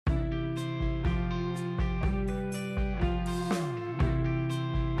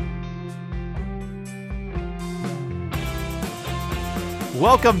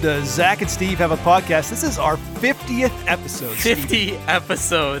Welcome to Zach and Steve Have a Podcast. This is our 50th episode. 50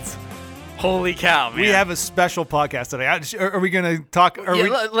 episodes. Holy cow, man. We have a special podcast today. Are we going to talk?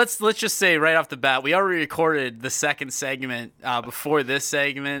 Let's just say right off the bat, we already recorded the second segment before this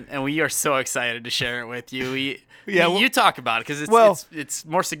segment, and we are so excited to share it with you. You talk about it because it's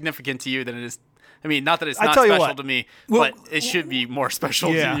more significant to you than it is. I mean, not that it's not special to me, but it should be more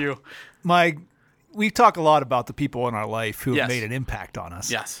special to you. We talk a lot about the people in our life who have made an impact on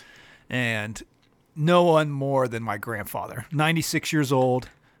us. Yes. And no one more than my grandfather, 96 years old.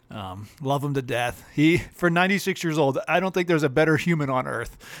 Love him to death. For 96 years old, I don't think there's a better human on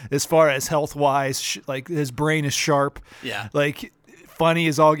earth as far as health-wise. Like, his brain is sharp. Yeah. Like, funny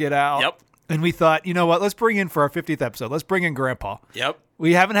as all get out. Yep. And we thought, you know what? Let's bring in for our 50th episode. Let's bring in Grandpa. Yep.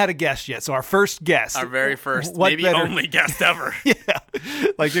 We haven't had a guest yet, so our first guest. Our very first, maybe only guest ever. Yeah.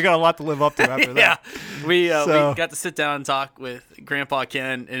 Like, you got a lot to live up to after that. Yeah. We got to sit down and talk with Grandpa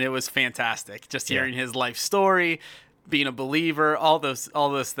Ken, and it was fantastic. Just hearing his life story, being a believer, all those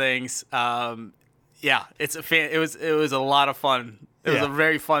things. It was a lot of fun. It was a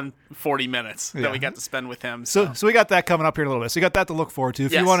very fun 40 minutes that we got to spend with him. So we got that coming up here in a little bit. So you got that to look forward to.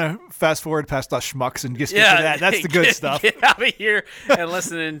 If you want to fast forward past us schmucks and just get to that, that's the good stuff. Get out of here and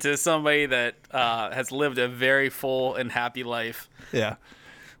listening to somebody that has lived a very full and happy life. Yeah.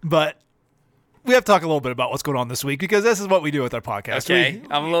 But we have to talk a little bit about what's going on this week because this is what we do with our podcast. Okay.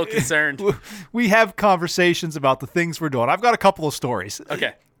 I'm a little concerned. We have conversations about the things we're doing. I've got a couple of stories.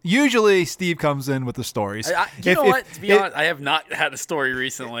 Okay. Usually, Steve comes in with the stories. You know what? To be honest, I have not had a story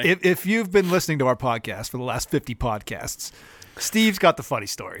recently. If you've been listening to our podcast for the last 50 podcasts, Steve's got the funny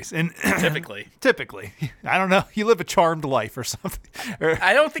stories. And typically, I don't know. You live a charmed life or something.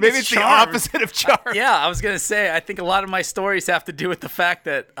 I don't think maybe it's the opposite of charmed. I was gonna say. I think a lot of my stories have to do with the fact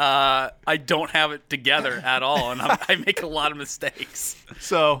that I don't have it together at all, and I make a lot of mistakes.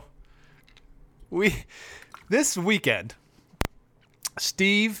 So, this weekend,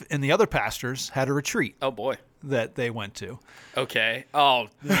 Steve and the other pastors had a retreat. Oh, boy. That they went to. Okay. Oh,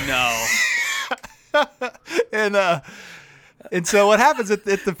 no. And so what happens at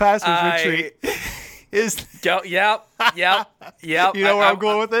the pastors' retreat is... Yep. You know where I'm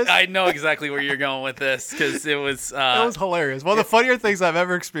going with this? I know exactly where you're going with this because it was... it was hilarious. One of the funnier things I've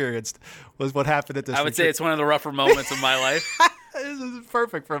ever experienced was what happened at this retreat. I would say it's one of the rougher moments of my life. This is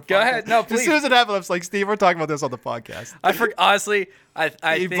perfect for a podcast. Go ahead. No, please. As soon as it happened, I was like, Steve, we're talking about this on the podcast. Honestly, I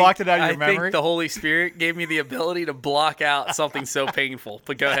blocked it out of your memory? I think the Holy Spirit gave me the ability to block out something so painful.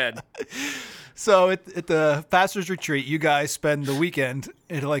 But go ahead. So at the pastor's retreat, you guys spend the weekend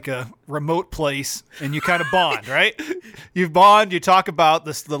at like a remote place, and you kind of bond, right? You bond, you talk about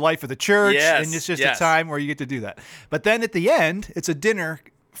the life of the church, and it's just a time where you get to do that. But then at the end, it's a dinner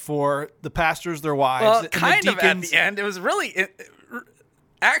for the pastors, their wives, well, and kind the of at the end. It was really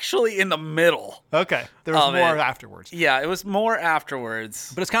actually in the middle. Okay. There was more afterwards. Yeah, it was more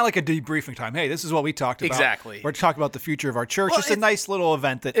afterwards. But it's kind of like a debriefing time. Hey, this is what we talked about. Exactly. We're talking about the future of our church. Just a nice little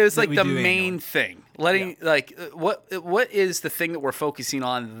event that it was that like we the do main annually. thing. What is the thing that we're focusing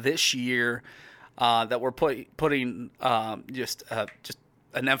on this year that we're putting just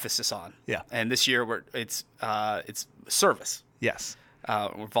an emphasis on? Yeah. And this year it's service. Yes.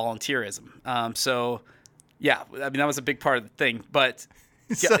 Or volunteerism. So, yeah, I mean, that was a big part of the thing. But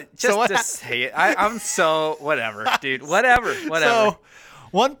just say it. I'm so whatever, dude. Whatever. So,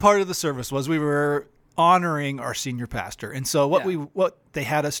 one part of the service was we were honoring our senior pastor. And so what they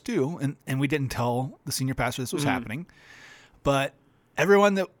had us do, and we didn't tell the senior pastor this was happening, but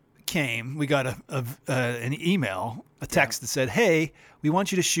everyone that came, we got an email, a text that said, hey, we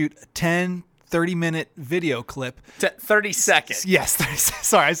want you to shoot a 30-minute video clip. 30 seconds. Yes.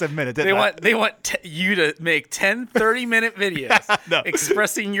 Sorry, I said minute. They want you to make 10 30-minute videos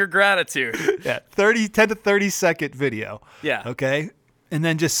expressing your gratitude. Yeah, 10 to 30-second video. Yeah. Okay? And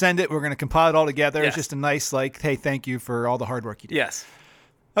then just send it. We're going to compile it all together. Yes. It's just a nice, hey, thank you for all the hard work you did. Yes.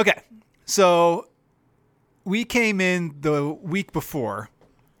 Okay. So we came in the week before,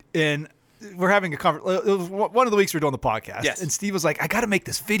 and we're having a conversation. It was one of the weeks we were doing the podcast. Yes. And Steve was like, I got to make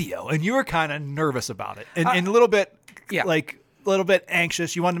this video. And you were kind of nervous about it. And a little bit, a little bit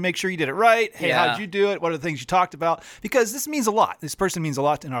anxious. You wanted to make sure you did it right. Hey, how did you do it? What are the things you talked about? Because this means a lot. This person means a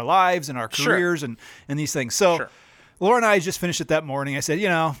lot in our lives and our careers and these things. So Laura and I just finished it that morning. I said,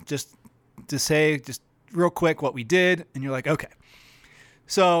 just say real quick what we did. And you're like, okay.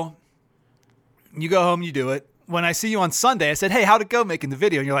 So you go home, you do it. When I see you on Sunday, I said, hey, how'd it go making the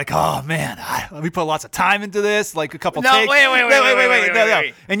video? And you're like, oh, man, we put lots of time into this, like a couple takes.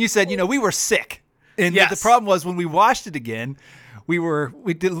 Wait. And you said, we were sick. And the problem was when we watched it again,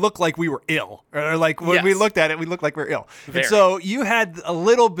 we did look like we were ill, or like when we looked at it, we looked like we were ill. Very. And so you had a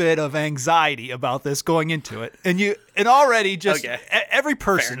little bit of anxiety about this going into it, and already just every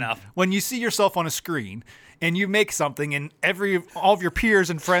person, when you see yourself on a screen and you make something, and all of your peers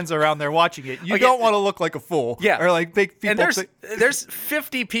and friends around there watching it, you don't want to look like a fool, or like make people. And there's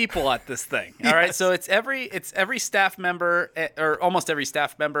 50 people at this thing. All right, so it's every staff member, or almost every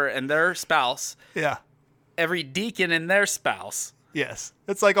staff member and their spouse. Yeah. Every deacon and their spouse. Yes.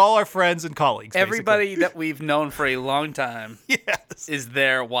 It's like all our friends and colleagues. Everybody basically. that we've known for a long time is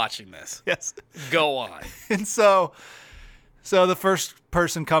there watching this. Yes. Go on. And so the first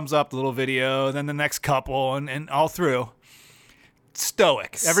person comes up, the little video, and then the next couple, and all through.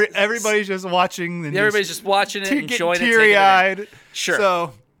 Stoic. Everybody's just watching. And everybody's just watching it, enjoying it, teary-eyed. Sure.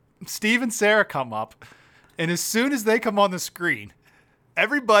 So Steve and Sarah come up, and as soon as they come on the screen,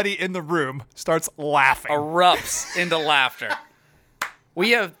 everybody in the room starts laughing. Erupts into laughter.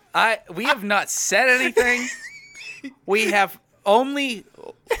 We have not said anything. We have only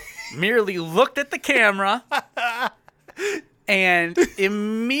merely looked at the camera, and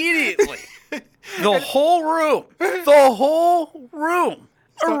immediately the whole room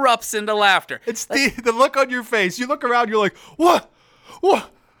erupts into laughter. It's the look on your face. You look around, you're like, what?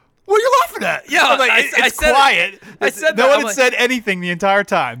 What are you laughing at? Yeah, like, it's quiet. No one had said anything the entire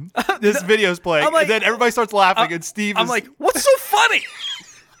time. This video's playing, and then everybody starts laughing, and Steve I'm like, what's so funny?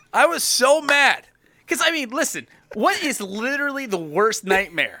 I was so mad. Because, I mean, listen, what is literally the worst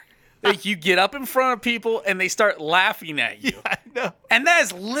nightmare? Like, you get up in front of people, and they start laughing at you. Yeah, I know. And that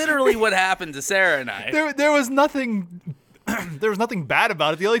is literally what happened to Sarah and I. There was nothing there was nothing bad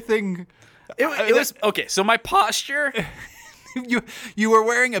about it. The only thing... It was... Okay, so my posture... You were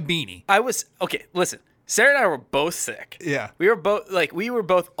wearing a beanie. Okay, listen. Sarah and I were both sick. Yeah. We were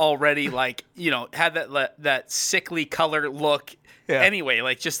both already had that sickly color look. Yeah.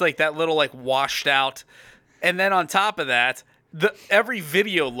 Anyway, just that little washed out. And then on top of that, every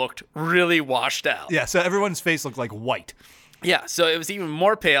video looked really washed out. Yeah, so everyone's face looked like white. Yeah, so it was even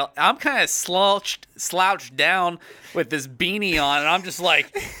more pale. I'm kind of slouched down with this beanie on, and I'm just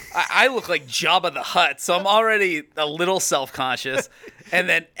like, I look like Jabba the Hutt, so I'm already a little self-conscious, and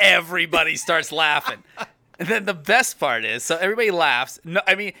then everybody starts laughing. And then the best part is, so everybody laughs, and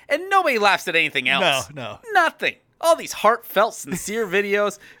nobody laughs at anything else. No. Nothing. All these heartfelt, sincere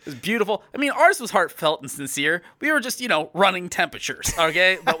videos. It was beautiful. I mean, ours was heartfelt and sincere. We were just, running temperatures,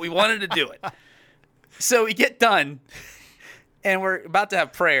 okay? But we wanted to do it. So we get done. And we're about to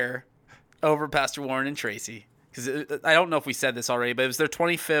have prayer over Pastor Warren and Tracy. Because I don't know if we said this already, but it was their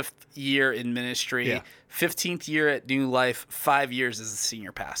 25th year in ministry, 15th year at New Life, 5 years as a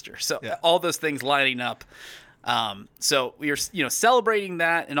senior pastor. So all those things lining up. So we are, celebrating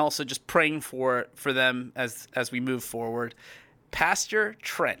that and also just praying for them as we move forward. Pastor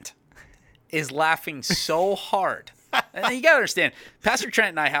Trent is laughing so hard. And you got to understand, Pastor Trent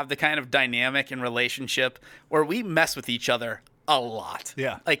and I have the kind of dynamic and relationship where we mess with each other a lot.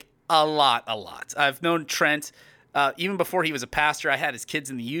 Yeah. Like a lot. I've known Trent even before he was a pastor. I had his kids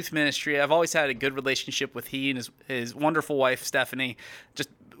in the youth ministry. I've always had a good relationship with he and his wonderful wife, Stephanie, just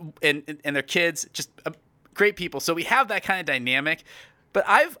and their kids, just great people. So we have that kind of dynamic. But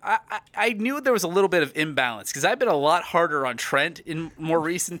I knew there was a little bit of imbalance because I've been a lot harder on Trent in more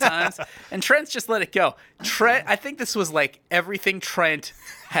recent times, and Trent's just let it go. Trent, I think this was like everything Trent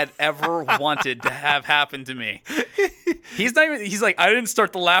had ever wanted to have happen to me. He's like, I didn't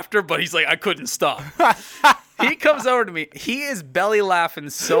start the laughter, but he's like, I couldn't stop. He comes over to me. He is belly laughing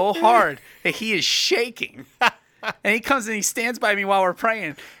so hard that he is shaking. And he comes and he stands by me while we're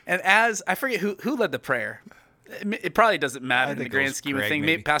praying. And as I forget who led the prayer. It probably doesn't matter in the grand scheme of things.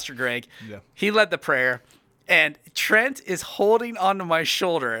 Maybe Pastor Greg. Yeah. He led the prayer, and Trent is holding onto my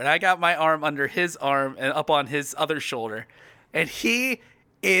shoulder, and I got my arm under his arm and up on his other shoulder, and he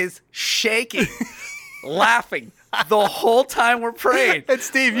is shaking, laughing the whole time we're praying. And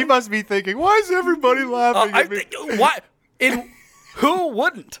Steve, you must be thinking, why is everybody laughing at me? Why? Who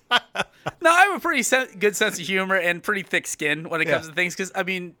wouldn't? No, I have a pretty good sense of humor and pretty thick skin when it comes to things. Because,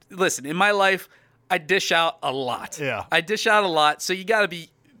 listen, in my life, I dish out a lot. Yeah. I dish out a lot, so you got to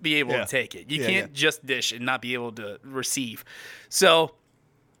be able to take it. You can't just dish and not be able to receive. So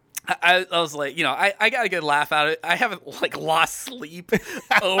I was like, I got a good laugh out of it. I haven't lost sleep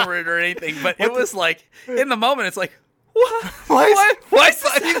over it or anything, but it was like in the moment, it's like, what? Why is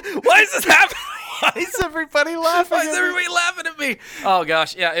this happening? Why is everybody laughing? Why is everybody laughing at me? Oh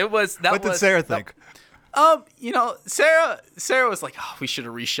gosh, yeah, it was. What did Sarah think? Sarah was like, oh, we should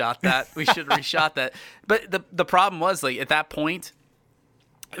have reshot that. But the problem was, at that point,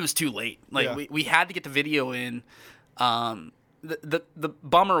 it was too late. We had to get the video in the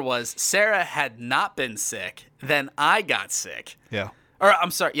bummer was Sarah had not been sick. Then I got sick. Yeah. Or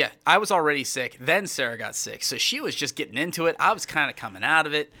I'm sorry. Yeah, I was already sick. Then Sarah got sick. So she was just getting into it. I was kind of coming out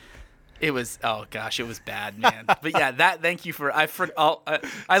of it. It was, oh gosh, it was bad, man. But yeah, thank you for, I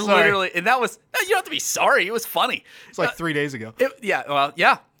literally, and that was, you don't have to be sorry. It was funny. It's like 3 days ago.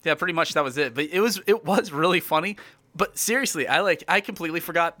 Yeah, pretty much that was it. But it was really funny. But seriously, I completely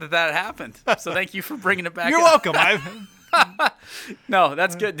forgot that happened. So thank you for bringing it back. You're welcome. No,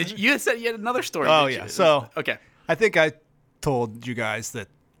 that's good. You said you had another story. Oh yeah. So okay. I think I told you guys that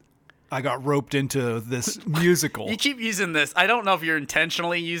I got roped into this musical. You keep using this. I don't know if you're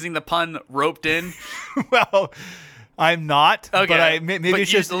intentionally using the pun "roped in." Well, I'm not. Okay, but maybe but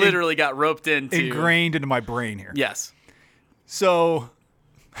it's you just literally got roped into, ingrained into my brain here. Yes. So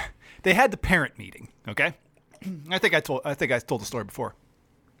they had the parent meeting. Okay, I think I told the story before.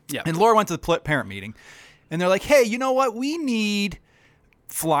 Yeah. And Laura went to the parent meeting, and they're like, "Hey, you know what? We need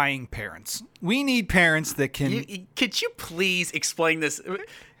flying parents. We need parents that can." Could you please explain this?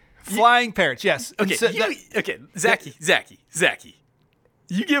 Flying parents, yes. Okay, Zachy.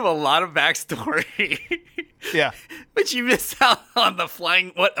 You give a lot of backstory. Yeah. But you miss out on a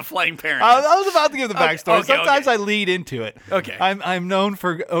flying parent. I was about to give the backstory. Sometimes okay. I lead into it. Okay. I'm known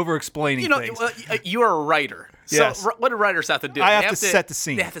for over-explaining things. Well, you're a writer. So yes. What do writers have to do? I have to set the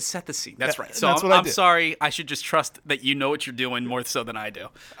scene. They have to set the scene. That's right. So that's I'm sorry. I should just trust that you know what you're doing more so than I do.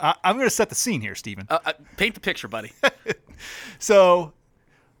 I'm going to set the scene here, Stephen. Paint the picture, buddy. So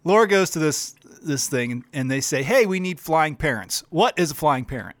Laura goes to this thing, and they say, "Hey, we need flying parents." What is a flying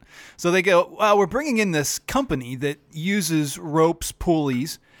parent? So they go, "Well, we're bringing in this company that uses ropes,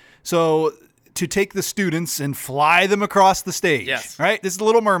 pulleys, so to take the students and fly them across the stage." Yes. Right? This is The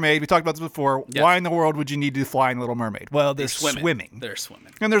Little Mermaid. We talked about this before. Yes. Why in the world would you need to fly in Little Mermaid? Well, they're swimming. They're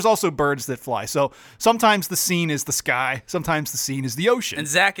swimming. And there's also birds that fly. So sometimes the scene is the sky. Sometimes the scene is the ocean. And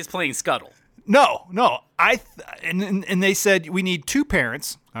Zach is playing Scuttle. No. And they said we need 2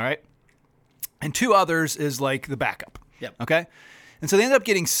 parents, all right? And 2 others is like the backup. Yep. Okay? And so they ended up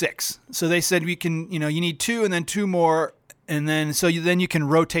getting 6. So they said we can, you need 2 and then 2 more, and then then you can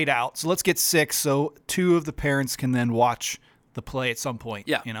rotate out. So let's get 6 so 2 of the parents can then watch the play at some point.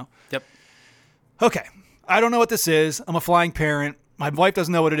 Yeah. Yep. Okay. I don't know what this is. I'm a flying parent. My wife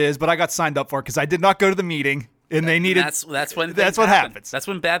doesn't know what it is, but I got signed up for it because I did not go to the meeting, and they needed. That's what happen. Happens. That's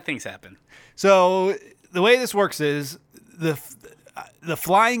when bad things happen. So the way this works is the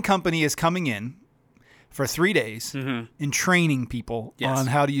flying company is coming in for 3 days and training people on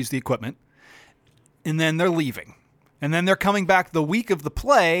how to use the equipment, and then they're leaving, and then they're coming back the week of the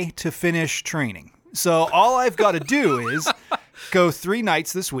play to finish training. So all I've got to do is go 3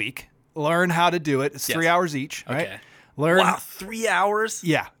 nights this week, learn how to do it. It's 3 hours each, right? Okay. Learn. Wow, 3 hours?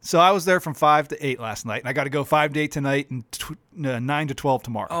 Yeah. So I was there from 5 to 8 last night, and I got to go 5 to 8 tonight and 9 to 12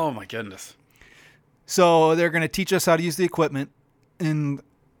 tomorrow. Oh my goodness. So they're going to teach us how to use the equipment, and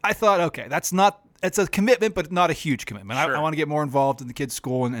I thought, okay, it's a commitment, but not a huge commitment. Sure. I want to get more involved in the kids'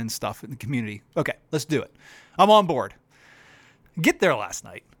 school and stuff in the community. Okay, let's do it. I'm on board. Get there last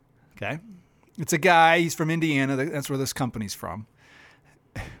night. Okay. It's a guy. He's from Indiana. That's where this company's from.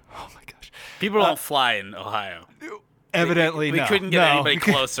 Oh my gosh. People don't fly in Ohio. Evidently, we couldn't get anybody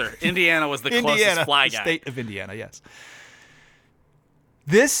closer. Indiana was the closest fly guy. State of Indiana, yes.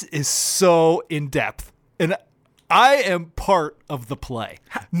 This is so in depth, and I am part of the play.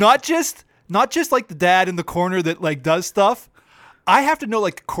 Not just like the dad in the corner that like does stuff. I have to know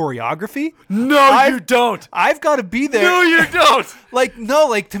like choreography. No, you don't. I've got to be there. No, you don't.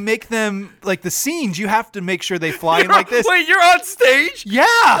 like to make them like the scenes. You have to make sure they fly in like this. Wait, you're on stage?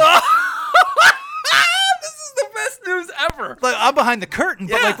 Yeah. This is the best news ever. Like I'm behind the curtain,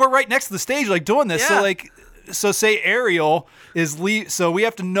 but like we're right next to the stage, like doing this. Yeah. So say Ariel is so we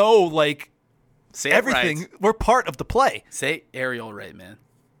have to know like say everything. Right. We're part of the play. Say Ariel right, man.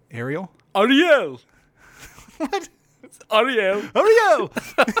 Ariel? Ariel. What? Ariel.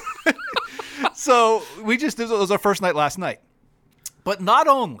 So it was our first night last night. But not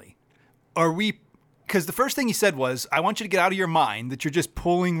only are we, because the first thing he said was, I want you to get out of your mind that you're just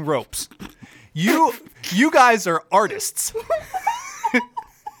pulling ropes. You guys are artists.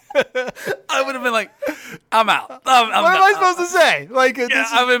 I would have been like, I'm out. What am I supposed to say? Like,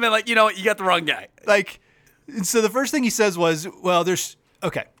 I would have been like, you know what? You got the wrong guy. Like, so the first thing he says was, well,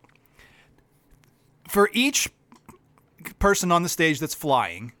 okay. For each person on the stage that's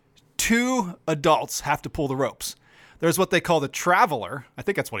flying, 2 adults have to pull the ropes. There's what they call the traveler. I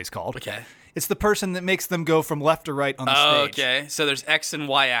think that's what he's called. Okay. It's the person that makes them go from left to right on the stage. Okay. So there's X and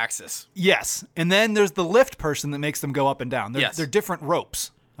Y axis. Yes. And then there's the lift person that makes them go up and down. They're different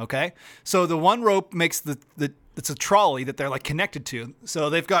ropes. Okay, so the one rope makes it's a trolley that they're like connected to. So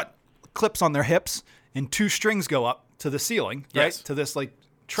they've got clips on their hips, and 2 strings go up to the ceiling, right? Yes. To this like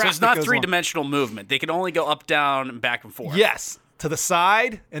track. So it's not 3-dimensional movement. They can only go up, down, and back and forth. Yes, to the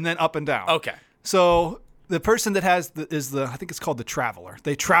side and then up and down. Okay. So the person that has I think it's called the traveler.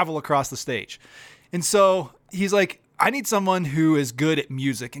 They travel across the stage. And so he's like, I need someone who is good at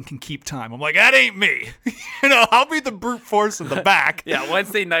music and can keep time. I'm like, that ain't me. I'll be the brute force in the back. Yeah,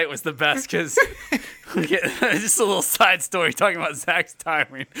 Wednesday night was the best because just a little side story talking about Zach's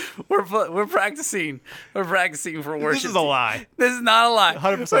timing. We're practicing. We're practicing for worship. This is a lie. This is not a lie.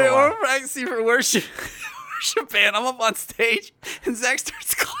 100% a lie. We're practicing for worship band. I'm up on stage and Zach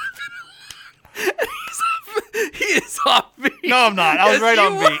starts clapping. He is off beat. No, I'm not. I was right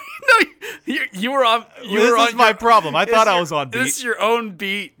on beat. No, you were on. This is my problem. I thought I was on beat. This is your own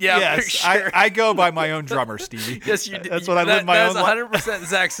beat. Yeah, yes, for sure. I go by my own drummer, Stevie. Yes, you do. That's what I live my own life. That's 100%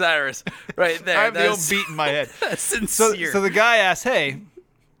 Zach Cyrus right there. I have the own beat in my head. That's sincere. So the guy asks, hey,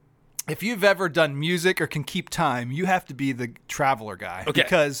 if you've ever done music or can keep time, you have to be the traveler guy. Okay.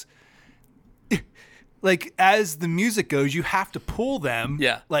 Because like as the music goes, you have to pull them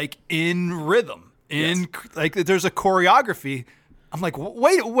like in rhythm. Like there's a choreography. I'm like,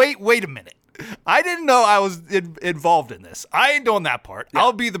 wait a minute. I didn't know I was involved in this. I ain't doing that part.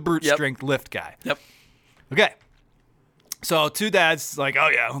 I'll be the brute strength lift guy. Yep. Okay. So 2 dads like, oh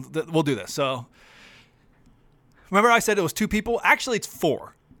yeah, we'll do this. So remember I said it was 2 people? Actually, it's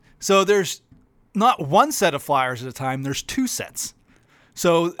 4. So there's not 1 set of flyers at a time. There's 2 sets.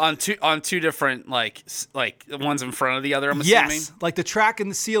 So on two different like one's in front of the other. I'm assuming. Yes, like the track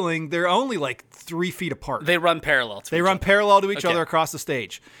and the ceiling, they're only like 3 feet apart. They run parallel. They run parallel to each other across the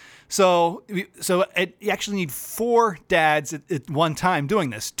stage. So you actually need 4 dads at one time doing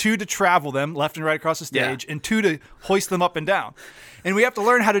this: 2 to travel them left and right across the stage, and 2 to hoist them up and down. And we have to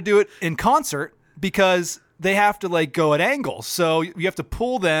learn how to do it in concert because they have to like go at angles. So you have to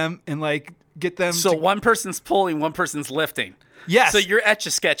pull them and like get them. So one person's pulling, one person's lifting. Yes. So you're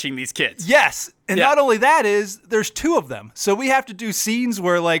etch-a-sketching these kids. Yes. And not only that there's 2 of them. So we have to do scenes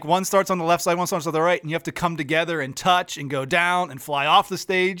where like one starts on the left side, one starts on the right, and you have to come together and touch and go down and fly off the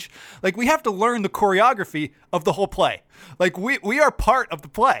stage. Like we have to learn the choreography of the whole play. Like we are part of the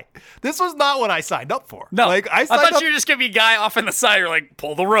play. This was not what I signed up for. No. Like I thought you were just going to be a guy off on the side. You're like,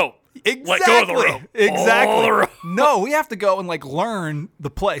 pull the rope. Exactly. Let go of the rope. Exactly. Pull the rope. No, we have to go and like learn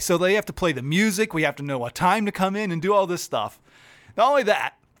the play. So they have to play the music. We have to know what time to come in and do all this stuff. Not only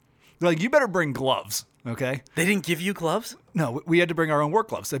that, they're like, you better bring gloves, okay? They didn't give you gloves? No, we had to bring our own work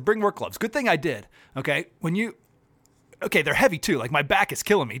gloves. They bring work gloves. Good thing I did, okay? They're heavy too. Like my back is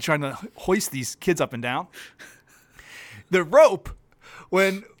killing me trying to hoist these kids up and down. The rope,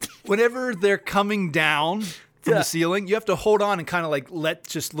 whenever they're coming down from the ceiling, you have to hold on and kind of like let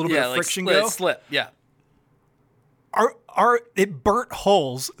just a little bit of friction go. Slip, yeah. It burnt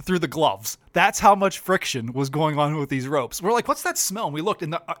holes through the gloves. That's how much friction was going on with these ropes. We're like, what's that smell? And we looked,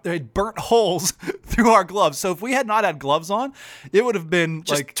 and they had burnt holes through our gloves. So if we had not had gloves on, it would have been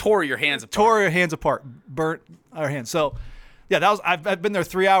just like tore your hands apart, burnt our hands. So yeah, that was. I've been there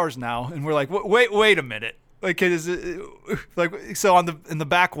 3 hours now, and we're like, wait a minute. Like, is it like so in the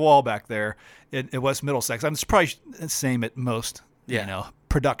back wall back there at West Middlesex? I'm probably the same at most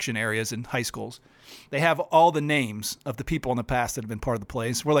production areas in high schools. They have all the names of the people in the past that have been part of the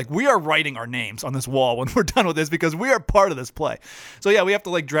plays. We're like, we are writing our names on this wall when we're done with this because we are part of this play. So yeah, we have to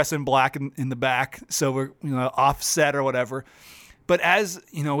like dress in black in the back, so we're offset or whatever. But as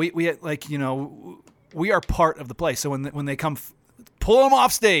we are part of the play. So when they come, pull them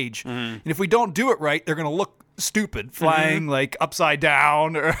off stage, and if we don't do it right, they're gonna look stupid flying like upside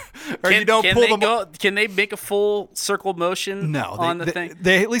down or you don't pull them. Can they make a full circle motion on the thing?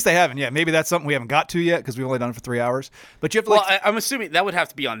 They at least they haven't yet. Maybe that's something we haven't got to yet because we've only done it for 3 hours. But you have to. Well, I'm assuming that would have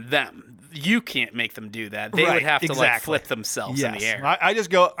to be on them. You can't make them do that. They would have to like flip themselves in the air. I just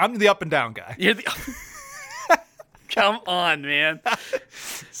go. I'm the up and down guy. You're the. Come on, man.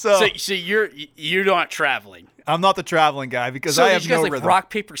 So you're not traveling. I'm not the traveling guy because I have no rhythm. So you guys like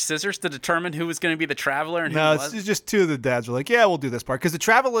rock, paper, scissors to determine who was going to be the traveler and who was? It's just 2 of the dads were like, yeah, we'll do this part. Because the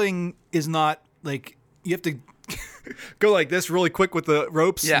traveling is not like you have to go like this really quick with the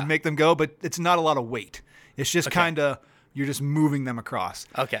ropes and make them go, but it's not a lot of weight. It's just kind of you're just moving them across.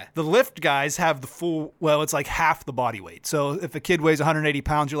 Okay. The lift guys have the full, it's like half the body weight. So if a kid weighs 180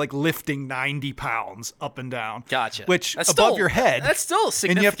 pounds, you're like lifting 90 pounds up and down. Gotcha. Which that's above your head. That's still a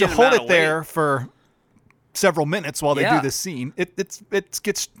significant and you have to hold it there for several minutes while they do this scene. It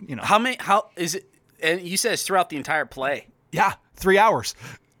gets How is it? And you said it's throughout the entire play. Yeah, 3 hours.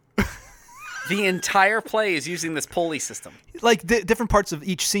 The entire play is using this pulley system. Like different parts of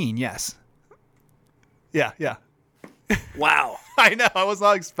each scene, yes. Yeah. Wow. I know. I was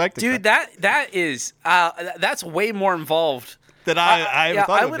not expecting Dude, that is that's way more involved than I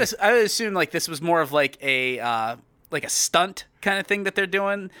thought it would be. I would assume like this was more of like a stunt kind of thing that they're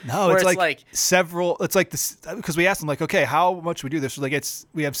doing. No, it's like several. It's like this because we asked them like, okay, how much we do this? Like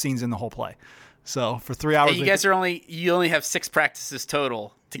we have scenes in the whole play. So for 3 hours, and you only have 6 practices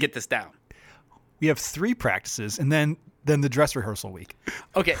total to get this down. We have 3 practices, and then the dress rehearsal week.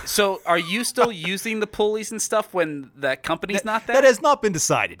 Okay, so are you still using the pulleys and stuff when the company's not there? That has not been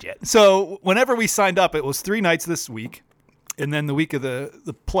decided yet. So whenever we signed up, it was 3 nights this week, and then the week of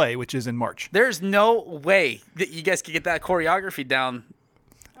the play, which is in March. There's no way that you guys could get that choreography down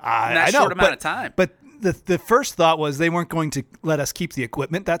in that short amount of time. But the first thought was they weren't going to let us keep the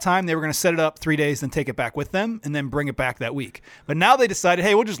equipment that time. They were going to set it up 3 days, then take it back with them, and then bring it back that week. But now they decided,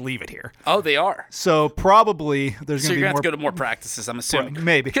 hey, we'll just leave it here. Oh, they are. So probably there's going to be more. So you're going to have to go to more practices, I'm assuming.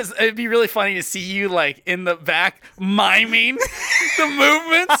 Maybe. Because it'd be really funny to see you like in the back miming the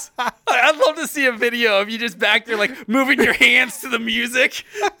movements. I'd love to see a video of you just back there like moving your hands to the music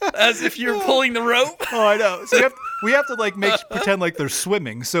as if you're pulling the rope. Oh, I know. So we have to like pretend like they're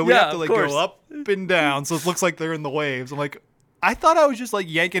swimming. So we have to like go up and down, so it looks like they're in the waves. I'm like, I thought I was just like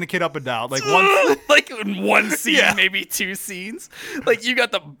yanking a kid up and down, like one, like in one scene, maybe 2 scenes. Like you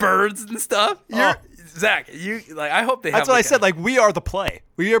got the birds and stuff. Zach, you like. I hope they. That's have, what I said. Like we are the play.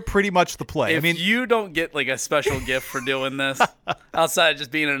 We are pretty much the play. If you don't get like a special gift for doing this, outside of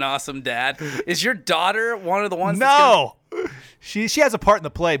just being an awesome dad, is your daughter one of the ones? No, she has a part in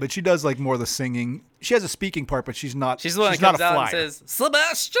the play, but she does like more of the singing. She has a speaking part, but she's not. She's the one that comes out and says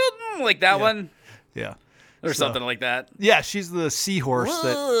Sebastian, like that one. Yeah. Or something like that. Yeah, she's the seahorse.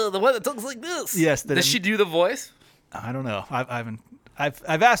 The one that talks like this. Yes. Does she do the voice? I don't know.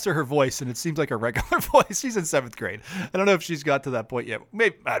 I've asked her voice, and it seems like a regular voice. She's in 7th grade. I don't know if she's got to that point yet.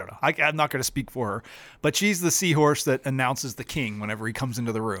 Maybe, I don't know. I'm not going to speak for her. But she's the seahorse that announces the king whenever he comes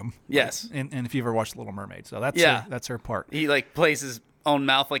into the room. Yes. And if you ever watched Little Mermaid. So that's her part. He like plays his own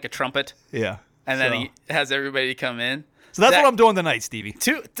mouth like a trumpet. Yeah. And then he has everybody come in. So that's what I'm doing tonight, Stevie.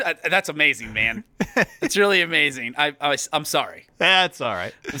 That's amazing, man. It's really amazing. I'm sorry. That's all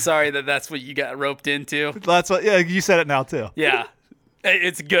right. I'm sorry that's what you got roped into. That's what. Yeah, you said it now too. Yeah,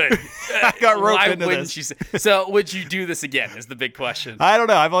 it's good. I got roped into this. So would you do this again? Is the big question. I don't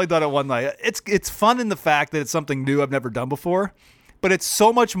know. I've only done it one night. It's fun in the fact that it's something new I've never done before, but it's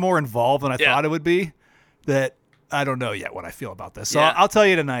so much more involved than I thought it would be that I don't know yet what I feel about this. So I'll tell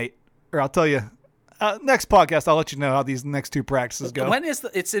you tonight, or I'll tell you. Next podcast, I'll let you know how these next 2 practices go. When is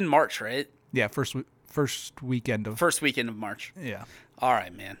it's in March, right? Yeah, first weekend of March. Yeah. All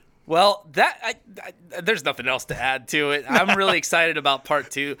right, man. Well, there's nothing else to add to it. I'm really excited about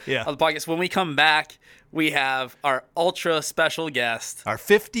part 2 of the podcast. When we come back, we have our ultra special guest, our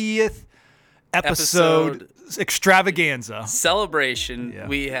 50th episode extravaganza celebration. Yeah.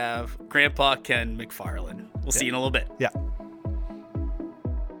 We have Grandpa Ken McFarland. We'll see you in a little bit. Yeah.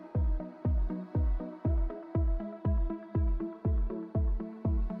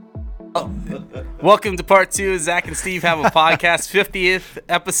 Welcome to part 2. Zach and Steve have a podcast, 50th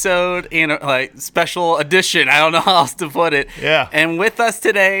episode and like special edition. I don't know how else to put it. Yeah. And with us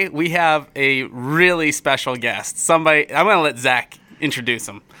today, we have a really special guest. Somebody, I'm going to let Zach introduce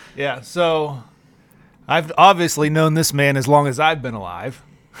him. Yeah. So I've obviously known this man as long as I've been alive.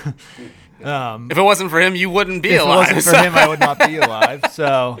 If it wasn't for him, you wouldn't be alive. If it wasn't for him, I would not be alive.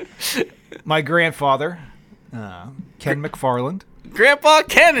 So my grandfather, Ken McFarland. Grandpa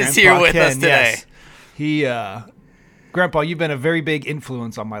Ken is here with us today. Yes. Grandpa, you've been a very big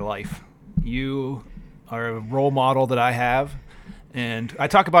influence on my life. You are a role model that I have, and I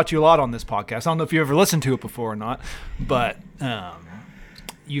talk about you a lot on this podcast. I don't know if you ever listened to it before or not, but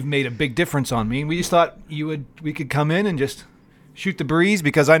you've made a big difference on me. And we just thought we could come in and just shoot the breeze,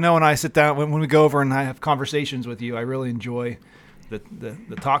 because I know when I sit down, when we go over and I have conversations with you, I really enjoy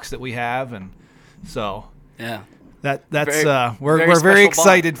the talks that we have, and so yeah. We're very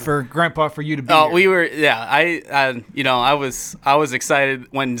excited for Grandpa for you to be here. We were, I was excited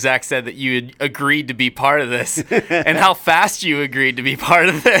when Zach said that you had agreed to be part of this, and how fast you agreed to be part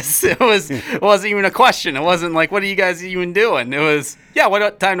of this. It wasn't even a question. It wasn't like, what are you guys even doing? It was,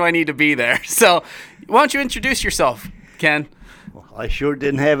 what time do I need to be there? So why don't you introduce yourself, Ken? Well, I sure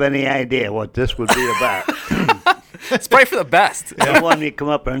didn't have any idea what this would be about. It's probably for the best. They wanted me to come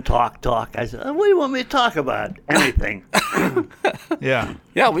up and talk. I said, what do you want me to talk about? Anything. Yeah.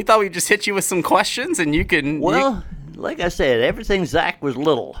 Yeah, we thought we'd just hit you with some questions, and you can... Well, like I said, everything Zach was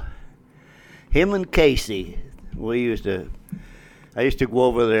little. Him and Casey, I used to go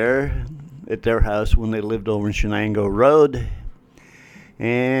over there at their house when they lived over in Shenango Road.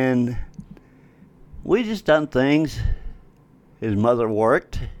 And we just done things. His mother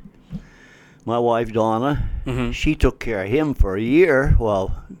worked. My wife, Donna, she took care of him for a year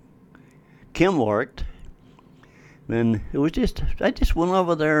while Kim worked. And it was I just went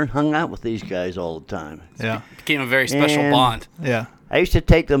over there and hung out with these guys all the time. Yeah. It became a very special bond. Yeah. I used to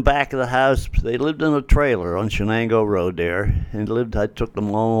take them back to the house. They lived in a trailer on Shenango Road there. I took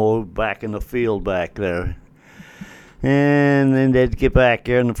them all back in the field back there. And then they'd get back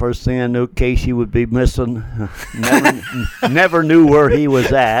there, and the first thing I knew, Casey would be missing. Never knew where he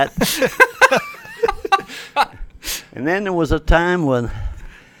was at. And then there was a time when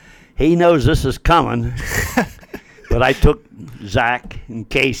he knows this is coming. But I took Zach and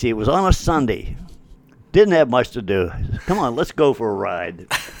Casey. It was on a Sunday. Didn't have much to do. I said, come on, let's go for a ride.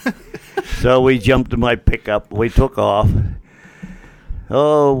 So we jumped in my pickup. We took off.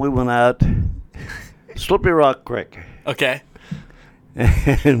 Oh, we went out Slippery Rock Creek. Okay.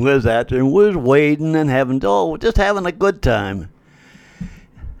 And was out there and was wading and just having a good time.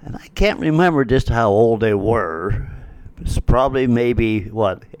 And I can't remember just how old they were. It's probably maybe,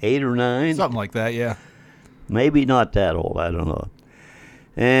 8 or 9? Something like that, yeah. Maybe not that old, I don't know.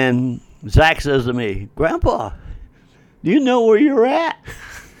 And Zach says to me, Grandpa, do you know where you're at?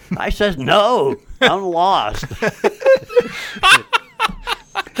 I says, no, I'm lost.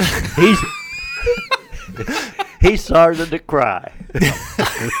 He started to cry.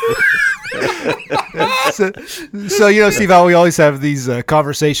 So Steve, how we always have these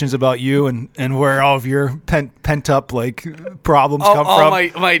conversations about you and where all of your pent up problems come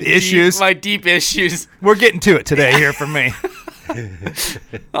from. My issues, my deep issues. We're getting to it today here for me.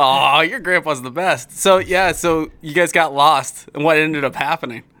 Oh, your grandpa's the best. So you guys got lost, and what ended up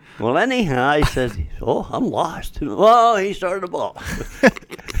happening? Well, anyhow, he said, "Oh, I'm lost." Well, he started to bawl.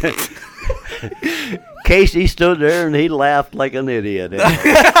 Casey stood there and he laughed like an idiot.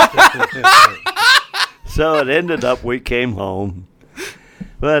 So it ended up we came home.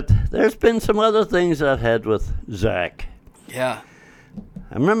 But there's been some other things I've had with Zach. Yeah.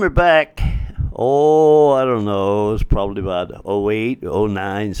 I remember back, I don't know, it was probably about 08,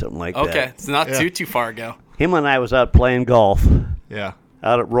 09, something like that. Okay, it's not too far ago. Him and I was out playing golf. Yeah.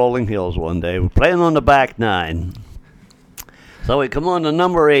 Out at Rolling Hills one day. We're playing on the back 9. So we come on to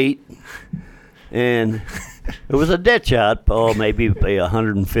number 8, and it was a ditch out, maybe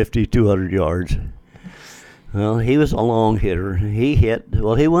 150, 200 yards. Well, he was a long hitter. He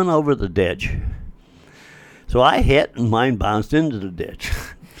went over the ditch. So I hit, and mine bounced into the ditch.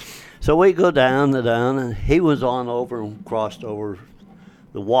 So we go down, and he was on over and crossed over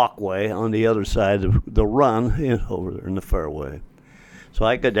the walkway on the other side of the run, over there in the fairway. So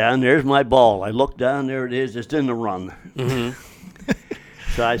I go down, there's my ball. I look down, there it is, it's in the run. Mm-hmm.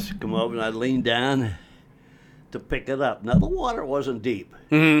 So I come over and I lean down to pick it up. Now, the water wasn't deep,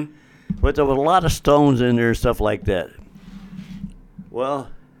 but there was a lot of stones in there and stuff like that. Well,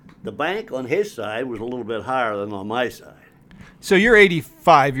 the bank on his side was a little bit higher than on my side. So you're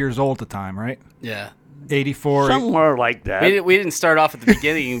 85 years old at the time, right? Yeah. 84. Somewhere like that. We didn't start off at the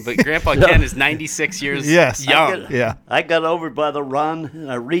beginning, but Grandpa Ken is 96 years young. I got over by the run, and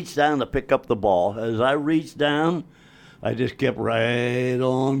I reached down to pick up the ball. As I reached down, I just kept right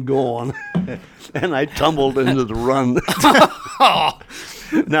on going, and I tumbled into the run.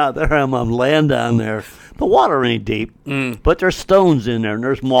 Now, there I'm laying down there. The water ain't deep, but there's stones in there, and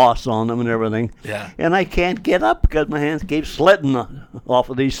there's moss on them and everything. Yeah. And I can't get up because my hands keep sliding off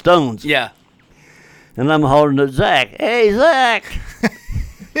of these stones. Yeah. And I'm holding to Zach. Hey, Zach.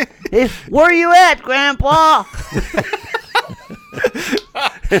 Where you at, Grandpa?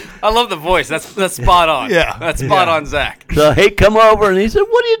 I love the voice. That's spot on. Yeah. That's spot on, Zach. So he come over and he said,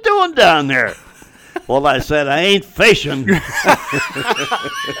 what are you doing down there? Well, I said, I ain't fishing. This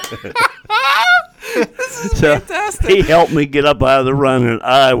is fantastic. He helped me get up out of the run, and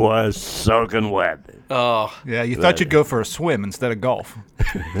I was soaking wet. Oh. Yeah, you thought you'd go for a swim instead of golf.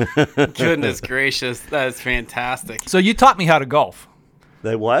 Goodness gracious. That is fantastic. So you taught me how to golf.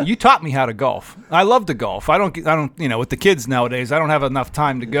 They what? You taught me how to golf. I love to golf. I don't, with the kids nowadays, I don't have enough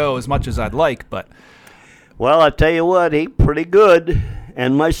time to go as much as I'd like, but. Well, I tell you what, he's pretty good,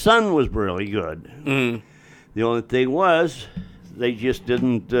 and my son was really good. Mm. The only thing was, they just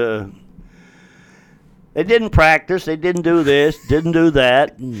didn't, they didn't practice, they didn't do this, didn't do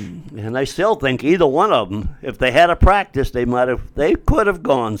that, and I still think either one of them, if they had a practice, they could have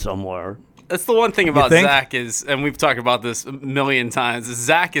gone somewhere. That's the one thing about Zach is, and we've talked about this a million times, is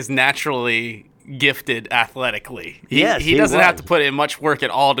Zach is naturally gifted athletically. He doesn't have to put in much work at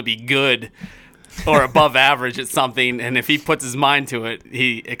all to be good. or above average at something, and if he puts his mind to it,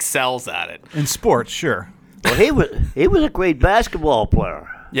 he excels at it. In sports, sure. Well, he was a great basketball player.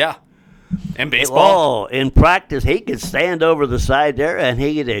 Yeah. And baseball. Oh, in practice, he could stand over the side there, and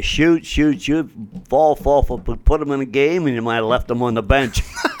he could just shoot, fall, put him in a game, and you might have left him on the bench.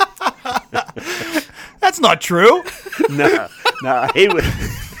 That's not true. No, he was.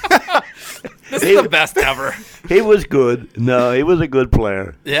 This is the best ever. He was good. No, he was a good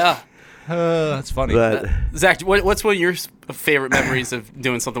player. Yeah. That's funny. But, Zach, what's one of your favorite memories of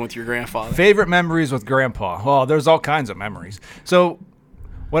doing something with your grandfather? Favorite memories with Grandpa? Oh, there's all kinds of memories. So,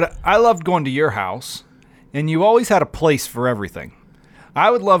 I loved going to your house, and you always had a place for everything. I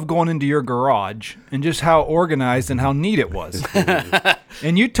would love going into your garage and just how organized and how neat it was.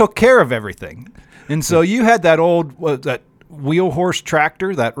 And you took care of everything. And so you had that old that wheel horse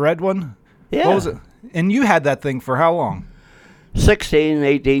tractor, that red one. Yeah. What was it? And you had that thing for how long? 16,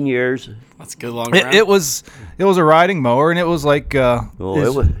 18 years. That's a good long run. It was a riding mower, and it was like it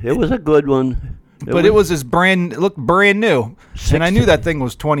was a good one. It looked brand new. 16. And I knew that thing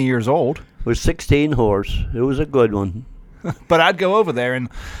was 20 years old. It was 16 horse. It was a good one. But I'd go over there, and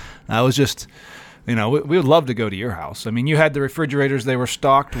I was just, we would love to go to your house. I mean, you had the refrigerators; they were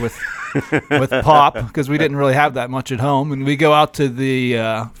stocked with pop because we didn't really have that much at home. And we go out to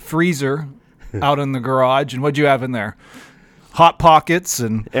the freezer out in the garage, and what'd you have in there? Hot Pockets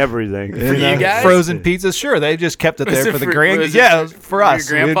and everything. For you guys? Frozen pizzas. Sure, they just kept it there for the grand. Yeah, it was for us.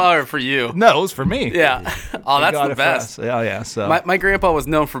 Your grandpa or for you? No, it was for me. Yeah. Oh, that's the best. Yeah. So my grandpa was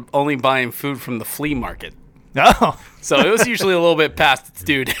known for only buying food from the flea market. Oh. So it was usually a little bit past its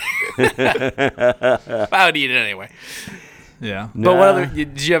due date. I would eat it anyway. Yeah. But what other?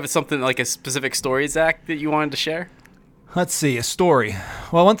 Did you have something like a specific story, Zach, that you wanted to share? Let's see, a story.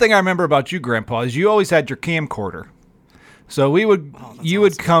 Well, one thing I remember about you, Grandpa, is you always had your camcorder. So you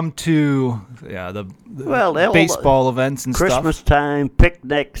would come to the baseball events and Christmas stuff. time,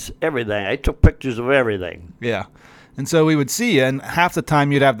 picnics, everything. I took pictures of everything. Yeah. And so we would see you, and half the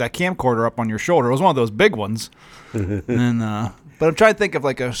time you'd have that camcorder up on your shoulder. It was one of those big ones. But I'm trying to think of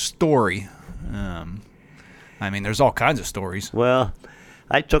like a story. I mean, there's all kinds of stories. Well,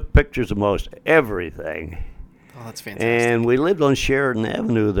 I took pictures of most everything. Oh, that's fantastic. And we lived on Sheridan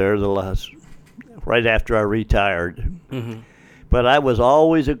Avenue there right after I retired. Mm-hmm. But I was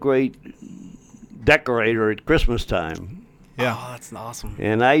always a great decorator at Christmas time. Yeah. Oh, that's awesome.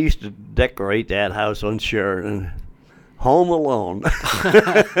 And I used to decorate that house on Sheridan. Home Alone.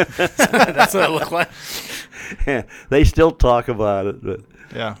 That's what it looked like. Yeah, they still talk about it. But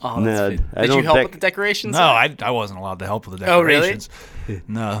Yeah. Oh, no, did you help with the decorations? No, I wasn't allowed to help with the decorations. Oh, really?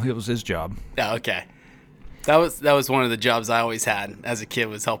 No, it was his job. Yeah, okay. That was one of the jobs I always had as a kid,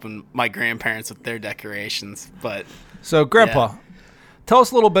 was helping my grandparents with their decorations. But so, Grandpa, tell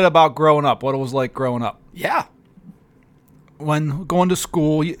us a little bit about growing up. What it was like growing up. Yeah. When going to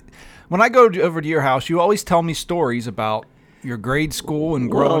school, when I go over to your house, you always tell me stories about your grade school and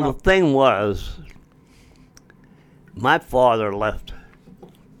growing up. The thing was, my father left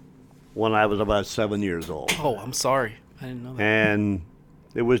when I was about 7 years old. Oh, I'm sorry. I didn't know that. And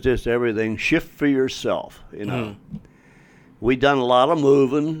it was just everything, shift for yourself, We done a lot of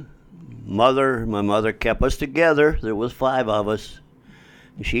moving. My mother kept us together. There was 5 of us.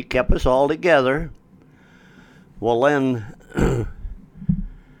 She kept us all together. Well, then,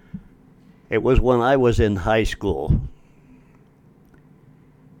 it was when I was in high school.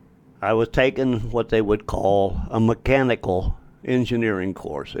 I was taking what they would call a mechanical engineering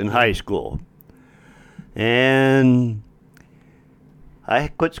course in high school. And I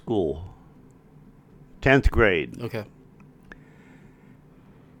quit school, 10th grade. Okay.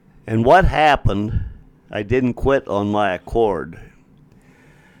 And what happened, I didn't quit on my accord.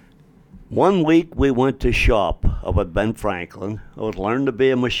 One week we went to shop up at Ben Franklin. I was learning to be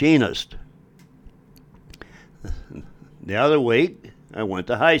a machinist. The other week, I went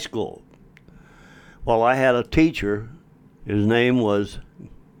to high school. Well, I had a teacher. His name was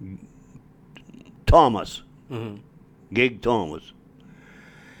Thomas, Gig Thomas.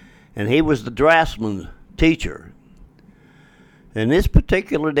 And he was the draftsman teacher. And this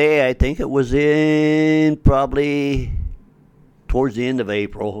particular day, I think it was in probably towards the end of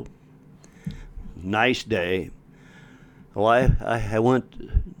April. Nice day. Well, I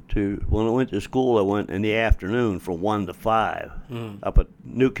went to, when I went to school, I went in the afternoon from 1 to 5 up at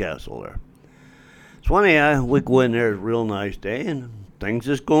Newcastle there. So anyhow, we go in there, it's a real nice day, and things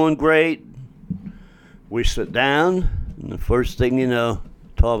is going great. We sit down, and the first thing you know,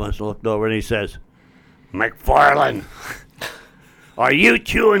 Thomas looked over and he says, "McFarland, are you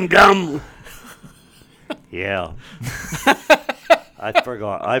chewing gum?" Yeah.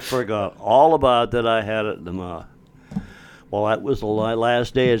 I forgot all about that. I had it in the well, that was the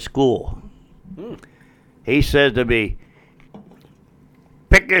last day of school. He said to me,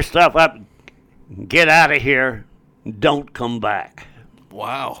 pick your stuff up, get out of here, don't come back.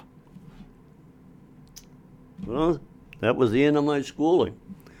 Wow. Well, that was the end of my schooling.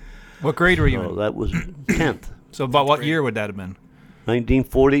 What grade were you in? That was 10th. So about what year would that have been?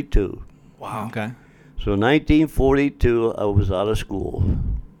 1942. Wow. Okay. So 1942, I was out of school.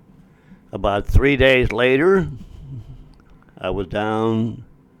 About 3 days later, I was down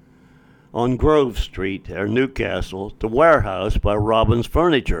on Grove Street, or Newcastle, the warehouse by Robbins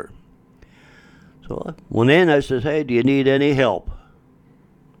Furniture. So I went in, I said, hey, do you need any help?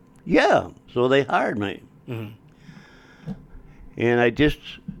 Yeah. So they hired me. Mm-hmm. And I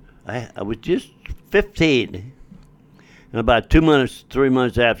was just 15. And about 3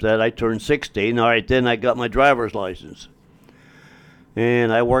 months after that, I turned 16. All right, then I got my driver's license.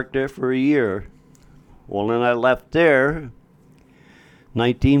 And I worked there for a year. Well, then I left there,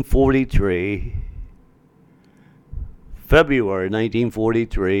 1943, February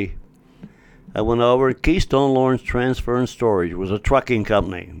 1943. I went over to Keystone Lawrence Transfer and Storage. It was a trucking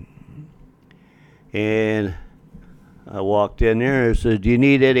company. And I walked in there and said, do you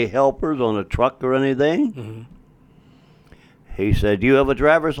need any helpers on a truck or anything? Mm-hmm. He said, do you have a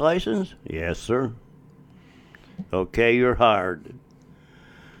driver's license? Yes, sir. Okay, you're hired.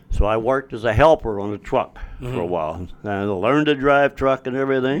 So I worked as a helper on a truck for a while. I learned to drive truck and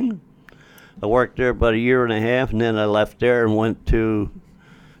everything. I worked there about a year and a half, and then I left there and went to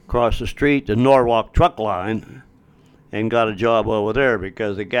across the street to Norwalk Truck Line and got a job over there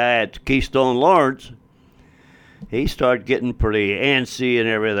because the guy at Keystone Lawrence, he started getting pretty antsy and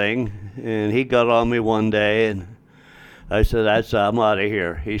everything, and he got on me one day, and I said, I'm out of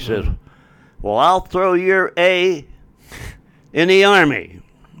here. He said, well, I'll throw your A in the Army.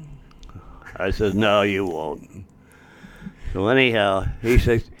 I said, no, you won't. So anyhow, he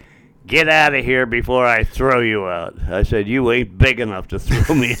said, get out of here before I throw you out. I said, you ain't big enough to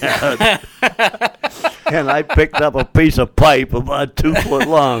throw me out. And I picked up a piece of pipe about 2 foot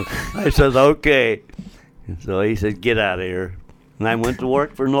long. I said, okay. So he said, get out of here. And I went to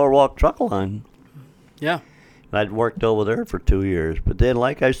work for Norwalk Truck Line. Yeah. I'd worked over there for 2 years. But then,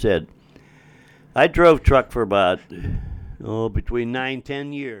 like I said, I drove truck for about, between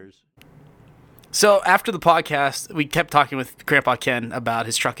 9-10 years. So after the podcast, we kept talking with Grandpa Ken about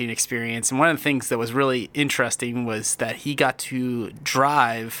his trucking experience. And one of the things that was really interesting was that he got to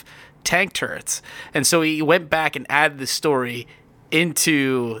drive tank turrets. And so he went back and added the story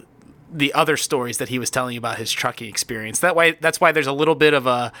into the other stories that he was telling about his trucking experience. That's why there's a little bit of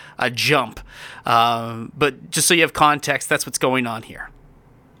a jump. But just so you have context, that's what's going on here.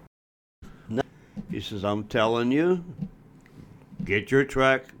 He says, I'm telling you, get your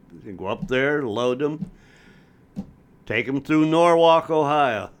truck, go up there, load them, take them through Norwalk,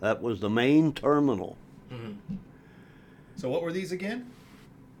 Ohio. That was the main terminal. Mm-hmm. So what were these again?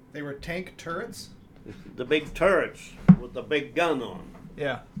 They were tank turrets? The big turrets with the big gun on.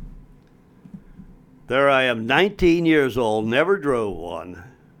 Yeah. There I am, 19 years old, never drove one.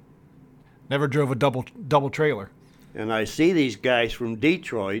 Never drove a double trailer. And I see these guys from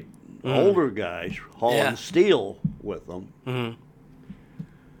Detroit, older guys, hauling steel with them. Mm-hmm.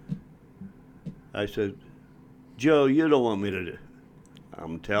 I said, Joe, you don't want me to do.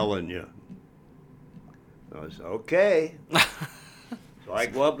 I'm telling you. I said, okay. So I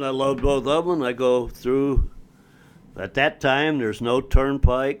go up and I load both of them, and I go through. At that time, there's no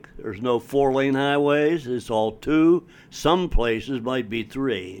turnpike. There's no 4-lane highways. It's all 2. Some places might be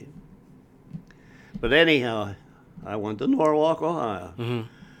 3. But anyhow, I went to Norwalk, Ohio. Mm-hmm.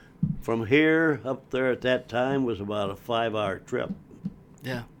 From here up there at that time was about a 5-hour trip.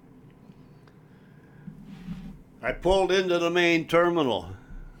 Yeah. I pulled into the main terminal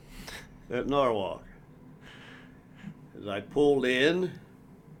at Norwalk. As I pulled in,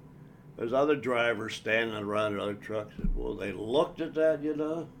 there's other drivers standing around other trucks. Well, they looked at that, you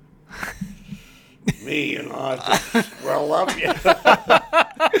know. Me, you know, I just roll up, you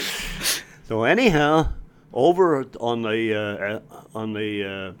know. So anyhow, over on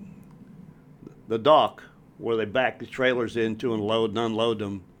the dock where they back the trailers into and load and unload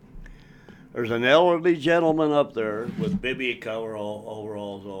them, there's an elderly gentleman up there with bibby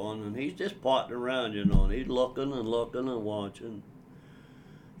overalls on, and he's just potting around, you know, and he's looking and watching.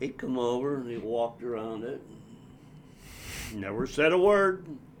 He'd come over and he walked around it. Never said a word.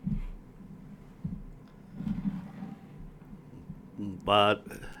 About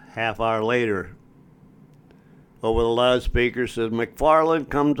half hour later, over the loudspeaker says, McFarland,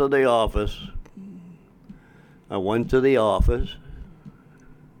 come to the office. I went to the office.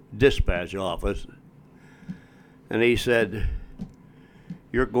 dispatch office, and he said,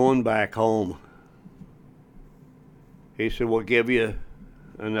 "You're going back home." He said, "We'll give you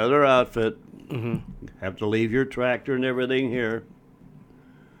another outfit. Have to leave your tractor and everything here."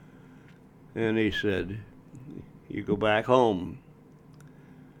 And he said, "You go back home.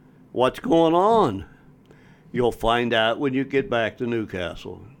 What's going on? You'll find out when you get back to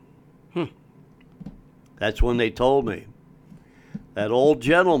Newcastle." That's when they told me. That old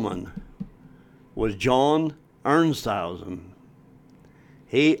gentleman was John Ernstausen.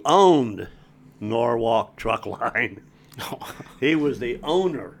 He owned Norwalk Truck Line. He was the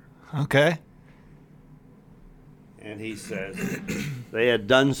owner. Okay. And he says they had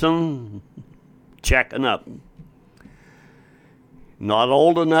done some checking up. Not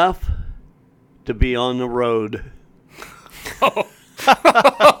old enough to be on the road.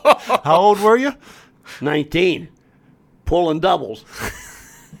 How old were you? 19. Pulling doubles.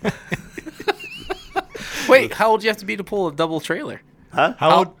 Wait, how old do you have to be to pull a double trailer? Huh?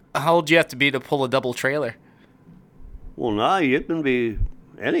 How old do you have to be to pull a double trailer? Well, now you can be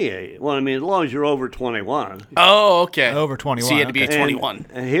any age. Well, I mean, as long as you're over 21. Oh, okay. Over 21. So you had to be okay. 21.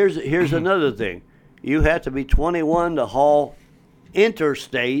 And here's another thing. You have to be 21 to haul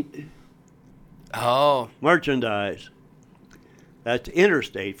interstate merchandise. That's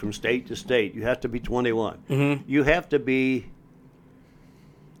interstate, from state to state. You have to be 21. You have to be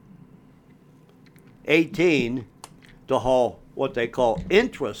 18 to haul what they call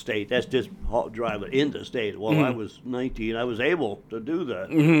intrastate. That's just driving into state. Well, I was 19. I was able to do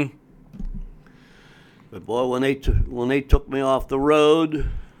that. But boy, when they took me off the road.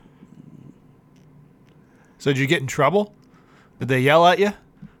 So did you get in trouble? Did they yell at you?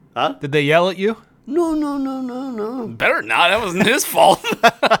 Huh? Did they yell at you? No. Better not. That wasn't his fault.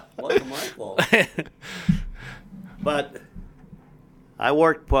 Wasn't my fault. But I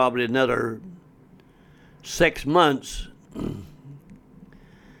worked probably another 6 months. And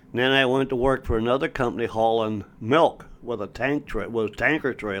then I went to work for another company hauling milk with a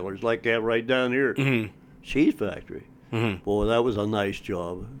tanker trailers like that right down here. Cheese factory. Boy, that was a nice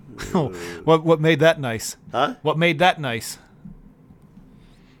job. What made that nice? Huh? What made that nice?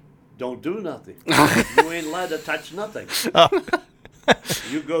 Don't do nothing. You ain't allowed to touch nothing.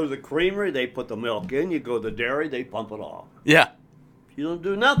 You go to the creamery, they put the milk in. You go to the dairy, they pump it off. Yeah. You don't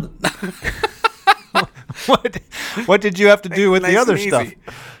do nothing. What did you have to do with Nice the other and stuff? easy.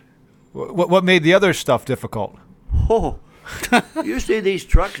 What made the other stuff difficult? Oh, you see these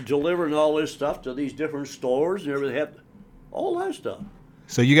trucks delivering all this stuff to these different stores and everything, all that stuff.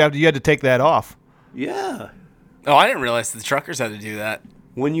 So you had to take that off. Yeah. Oh, I didn't realize the truckers had to do that.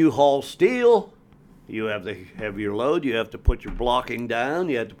 When you haul steel, you have to have your load. You have to put your blocking down.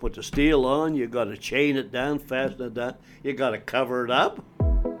 You have to put the steel on. You got to chain it down, fasten it down. You got to cover it up.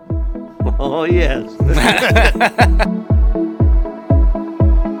 Oh, yes.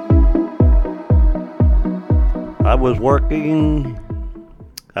 I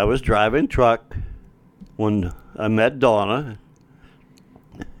was driving truck when I met Donna.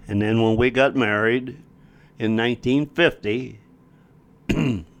 And then when we got married in 1950,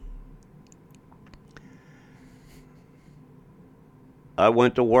 I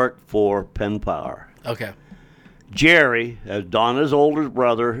went to work for Penn Power. Okay. Jerry, as Donna's older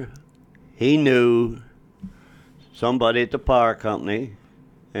brother, he knew somebody at the power company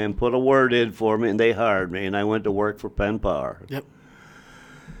and put a word in for me, and they hired me, and I went to work for Penn Power. Yep.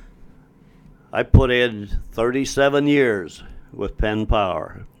 I put in 37 years with Penn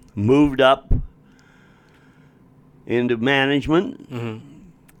Power. Moved up into management,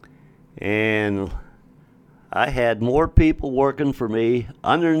 and I had more people working for me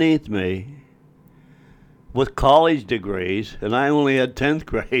underneath me with college degrees, and I only had 10th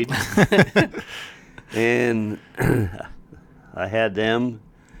grade. And I had them.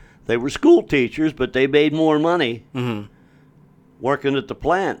 They were school teachers, but they made more money working at the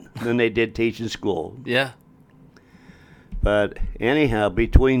plant than they did teaching school. Yeah. But anyhow,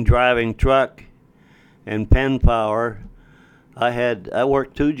 between driving truck and Penn Power, I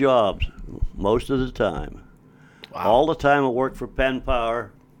worked 2 jobs most of the time. Wow. All the time I worked for Penn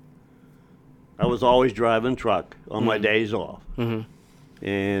Power, I was always driving truck on my days off.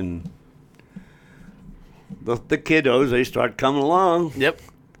 And the kiddos, they start coming along. Yep.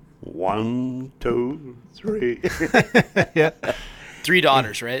 1, 2, 3. Yeah. 3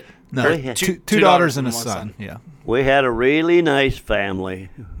 daughters, right? No, Or two daughters and a son. Yeah. We had a really nice family,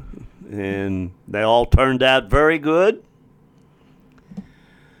 and they all turned out very good.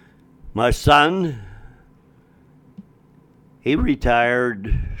 My son, he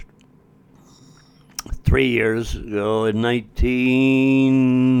retired 3 years ago in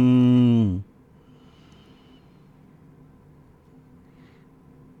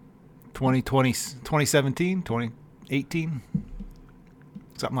 2017, 2018,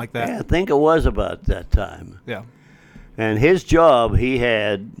 something like that. Yeah, I think it was about that time. Yeah. And his job he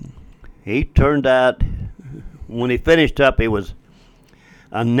turned out, when he finished up, he was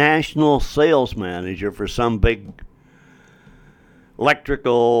a national sales manager for some big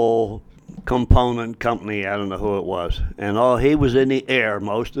electrical component company. I don't know who it was. And he was in the air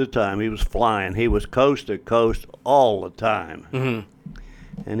most of the time. He was flying. He was coast to coast all the time. Mm-hmm.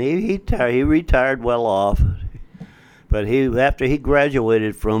 And he retired well off. But after he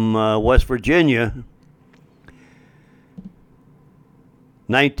graduated from West Virginia,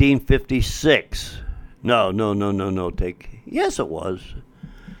 1956. No. Yes, it was.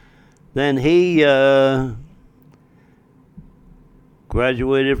 Then he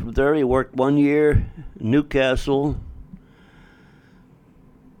graduated from there. He worked 1 year in Newcastle.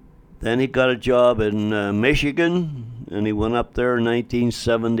 Then he got a job in Michigan, and he went up there in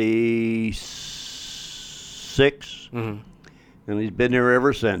 1976. Mm-hmm. And he's been there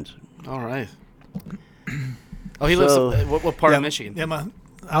ever since. All right. Oh, he lives what part of Michigan? Yeah,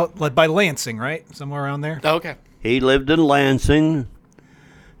 out by Lansing, right? Somewhere around there. Oh, okay. He lived in Lansing,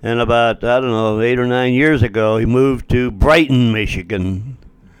 and about, 8 or 9 years ago, he moved to Brighton, Michigan.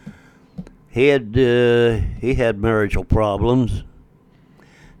 He had marital problems,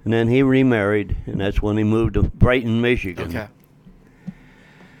 and then he remarried, and that's when he moved to Brighton, Michigan. Okay.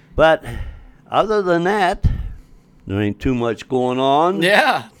 But other than that, there ain't too much going on.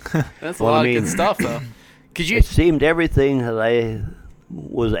 Yeah, that's a lot of good stuff, though. It seemed everything that I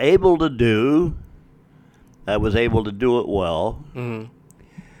was able to do, I was able to do it well. Mm-hmm.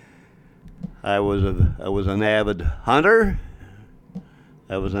 I was an avid hunter.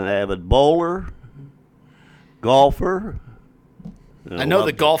 I was an avid bowler, golfer. I know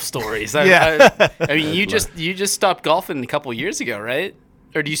the golf stories. I mean, you just stopped golfing a couple years ago, right?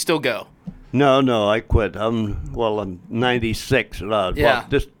 Or do you still go? No, I quit. I'm 96. Yeah. Well,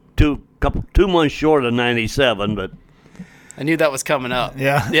 just 2 months short of 97, but I knew that was coming up.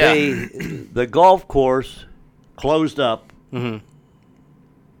 Yeah. The golf course closed up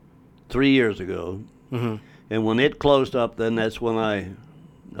 3 years ago, and when it closed up, then that's when I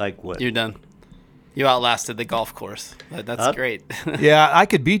quit. You're done. You outlasted the golf course. That's great. Yeah, I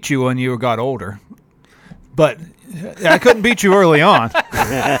could beat you when you got older, but I couldn't beat you early on.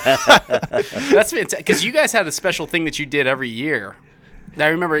 That's fantastic, because you guys had a special thing that you did every year. I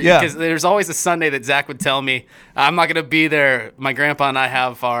remember, because there's always a Sunday that Zach would tell me, I'm not going to be there. My grandpa and I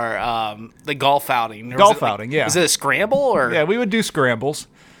have our the golf outing. Outing, yeah. Was it a scramble? Or? Yeah, we would do scrambles,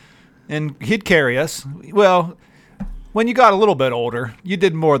 and he'd carry us. Well, when you got a little bit older, you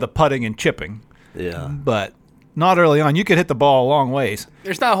did more of the putting and chipping. Yeah. But not early on. You could hit the ball a long ways.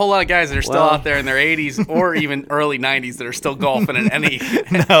 There's not a whole lot of guys that are still out there in their 80s or even early 90s that are still golfing at any.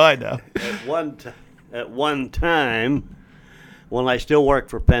 No, I know. At one time, when I still worked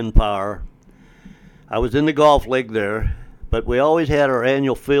for Penn Power, I was in the golf league there, but we always had our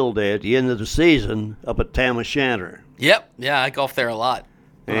annual field day at the end of the season up at Tam O'Shanter. Yep. Yeah, I golfed there a lot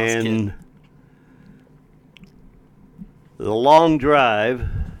when I was a kid. The long drive,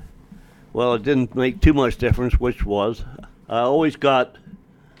 well, it didn't make too much difference which was. I always got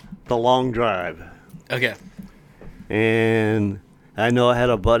the long drive. Okay. And I know I had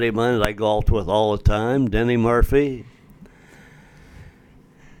a buddy of mine that I golfed with all the time, Denny Murphy.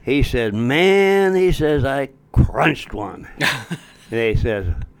 He said, I crunched one. And he says,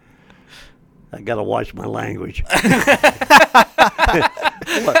 I got to watch my language.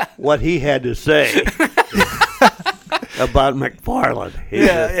 what he had to say about McFarland. He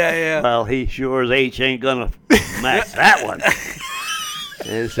said, well, he sure as H ain't going to match that one.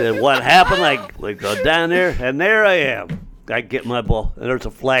 And he said, what happened? We go down there, and there I am. I get my ball, and there's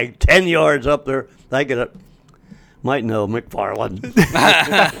a flag 10 yards up there. I get it. Might know McFarland.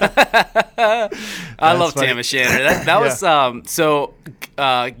 I love Tam O'Shanter. That was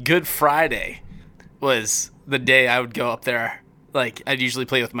Good Friday was the day I would go up there. I'd usually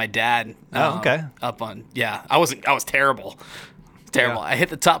play with my dad. Okay. Up on I was terrible. Terrible. Yeah. I hit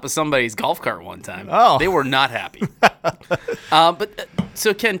the top of somebody's golf cart one time. Oh. They were not happy.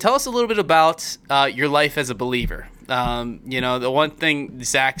 So Ken, tell us a little bit about your life as a believer. The one thing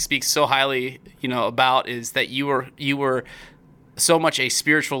Zach speaks so highly, about is that you were so much a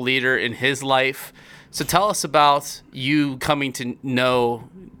spiritual leader in his life. So tell us about you coming to know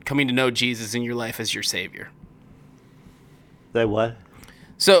Jesus in your life as your Savior. That what?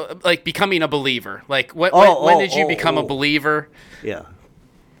 So, becoming a believer. When did you become a believer? Yeah.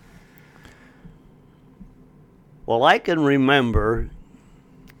 Well, I can remember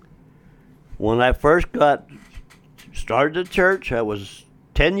when I first started the church, I was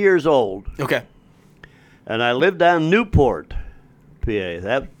 10 years old. Okay. And I lived down Newport, PA.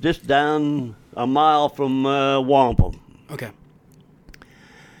 That's just down a mile from Wampum. Okay.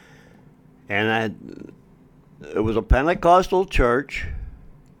 And it was a Pentecostal church.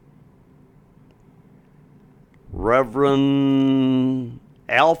 Reverend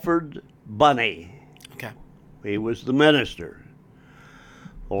Alfred Bunny. Okay. He was the minister.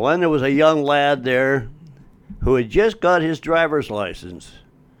 Well, then there was a young lad there who had just got his driver's license.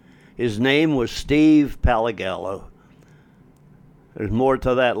 His name was Steve Palagallo. There's more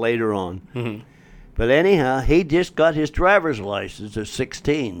to that later on. Mm-hmm. But anyhow, he just got his driver's license at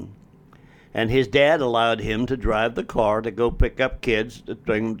 16. And his dad allowed him to drive the car to go pick up kids to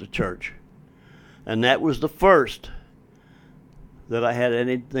bring them to church. And that was the first that I had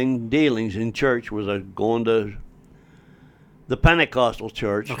anything dealings in church, was going to the Pentecostal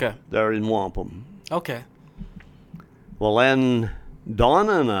church there in Wampum. Okay. Well, then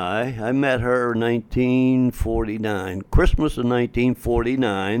Donna and I met her in 1949, Christmas of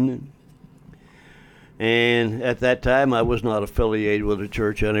 1949. And at that time, I was not affiliated with a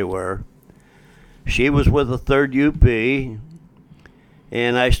church anywhere. She was with the 3rd UP,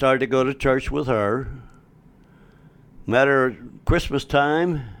 and I started to go to church with her. Met her at Christmas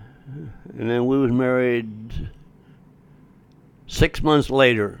time, and then we was married 6 months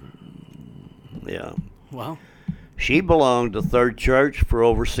later. Yeah. Wow. She belonged to Third Church for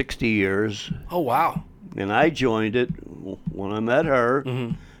over 60 years. Oh, wow. And I joined it when I met her,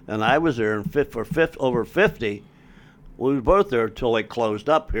 and I was there for over 50. We were both there until they closed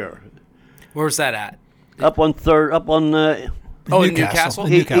up here. Where's that at? Up on Newcastle?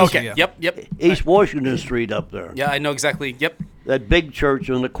 Okay, yeah. Yep. East Washington Street up there. Yeah, I know exactly. Yep. That big church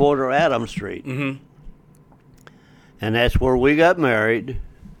on the corner of Adams Street. Mm-hmm. And that's where we got married.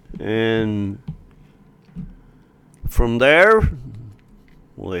 And from there,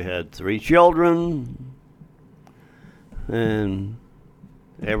 we had 3 children. And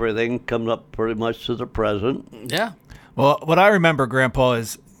everything comes up pretty much to the present. Yeah. Well, what I remember, Grandpa,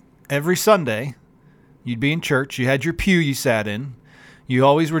 is every Sunday, you'd be in church. You had your pew you sat in. You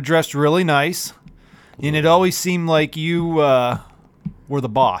always were dressed really nice. And it always seemed like you were the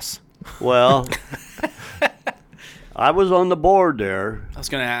boss. Well, I was on the board there. I was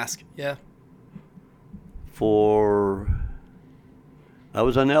going to ask. Yeah. I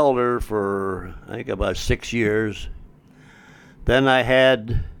was an elder for, I think, about 6 years. Then I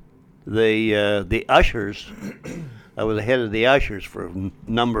had the ushers. I was the head of the ushers for a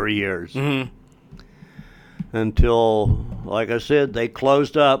number of years. Mm-hmm. Until, like I said, they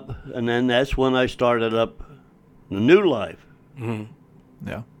closed up, and then that's when I started up the New Life. Mm-hmm.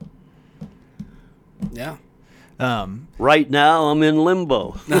 Yeah. Yeah. Right now, I'm in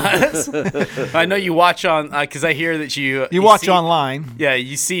limbo. I know you watch on, because I hear that you watch online. Yeah,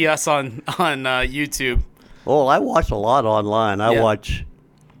 you see us on YouTube. Oh, I watch a lot online. I watch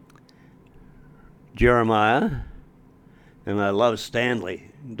Jeremiah, and I love Stanley,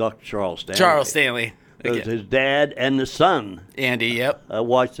 Dr. Charles Stanley. Charles Stanley. It was his dad and the son. Andy, yep. I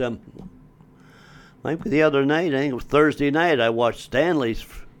watched them. Like the other night, I think it was Thursday night, I watched Stanley's.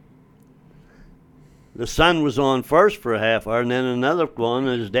 The son was on first for a half hour, and then another one,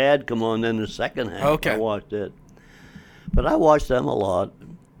 and his dad come on in the second half. Okay. I watched it. But I watched them a lot.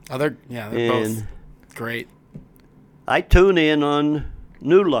 Oh, they're both great. I tune in on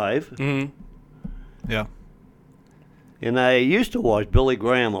New Life. Mm-hmm. Yeah. And I used to watch Billy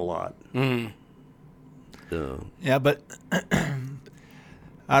Graham a lot. Mm-hmm. So. Yeah, but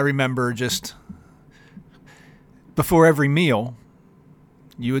I remember just before every meal,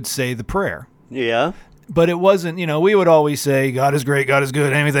 you would say the prayer. Yeah. But it wasn't, we would always say, God is great, God is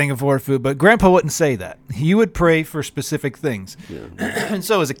good, anything for food. But Grandpa wouldn't say that. He would pray for specific things. Yeah. And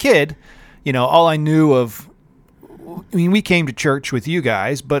so as a kid, all I knew of, we came to church with you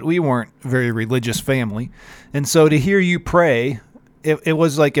guys, but we weren't a very religious family. And so to hear you pray, it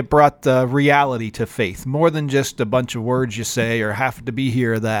was like it brought the reality to faith, more than just a bunch of words you say or have to be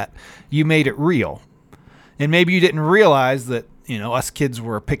here, that you made it real. And maybe you didn't realize that, us kids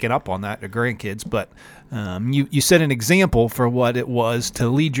were picking up on that, the grandkids, but you set an example for what it was to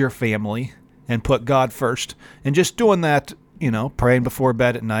lead your family and put God first. And just doing that, praying before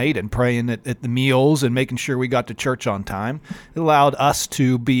bed at night and praying at the meals and making sure we got to church on time, it allowed us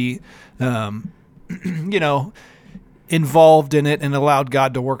to be, involved in it and allowed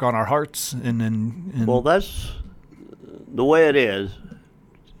God to work on our hearts. And well, that's the way it is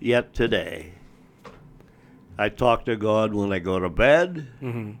yet today. I talk to God when I go to bed.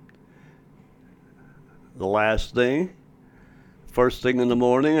 Mm-hmm. the last thing. First thing in the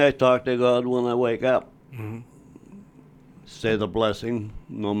morning, I talk to God when I wake up. Mm-hmm. Say the blessing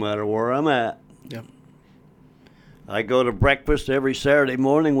no matter where I'm at. Yep. I go to breakfast every Saturday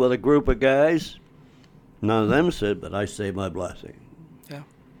morning with a group of guys. None of them said, but I say my blessing. Yeah.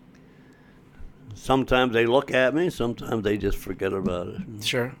 Sometimes they look at me, sometimes they just forget about it.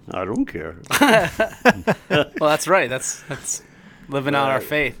 Sure. I don't care. Well, that's right. That's living out our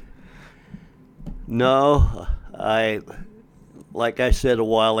faith. No, like I said a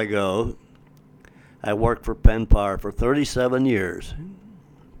while ago, I worked for Penn Power for 37 years.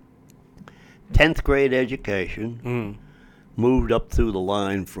 10th grade education. Moved up through the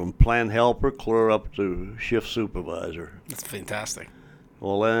line from plant helper clear up to shift supervisor. That's fantastic.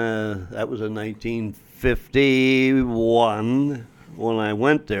 Well, that was in 1951 when I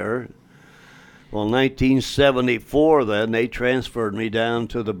went there. Well, 1974 then, they transferred me down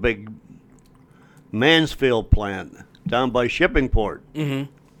to the big Mansfield plant down by Shippingport.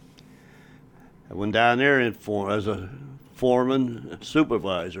 Mm-hmm. I went down there as a foreman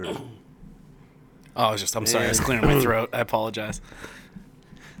supervisor. Oh, I'm sorry, I was clearing my throat. I apologize.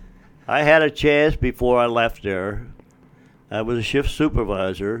 I had a chance before I left there. I was a shift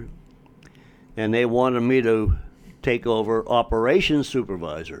supervisor, and they wanted me to take over operations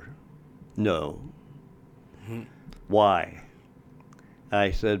supervisor. No. Mm-hmm. Why?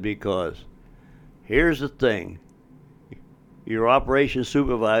 I said, because here's the thing. Your operations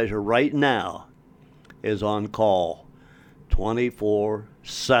supervisor right now is on call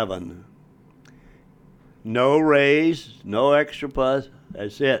 24/7. No raise, no extra plus.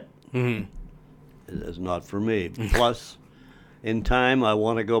 That's it. Mm-hmm. It's not for me. Plus, in time, I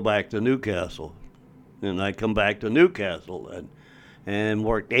want to go back to Newcastle. And I come back to Newcastle and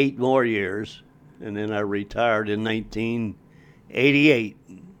worked 8 more years. And then I retired in 1988.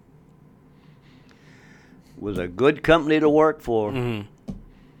 Was a good company to work for. Mm-hmm.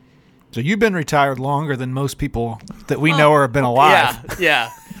 So you've been retired longer than most people that we know or have been alive. Yeah.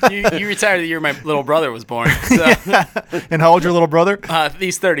 You retired the year my little brother was born. So. Yeah. And how old's your little brother?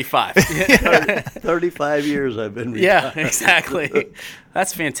 He's 35. 35 years I've been retired. Yeah, exactly.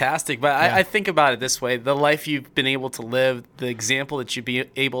 That's fantastic. But I think about it this way. The life you've been able to live, the example that you'd be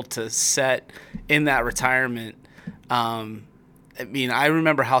able to set in that retirement. I mean, I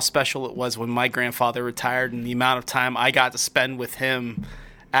remember how special it was when my grandfather retired and the amount of time I got to spend with him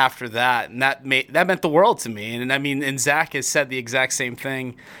after that, and that meant the world to me. And I mean, and Zach has said the exact same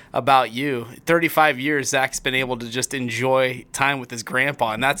thing about you. 35 years, Zach's been able to just enjoy time with his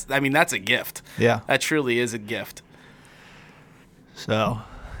grandpa, and that's a gift. Yeah, that truly is a gift. So,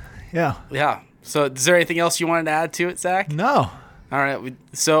 yeah. So, is there anything else you wanted to add to it, Zach? No. All right.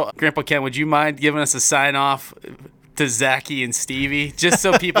 So, Grandpa Ken, would you mind giving us a sign off to Zachy and Stevie, just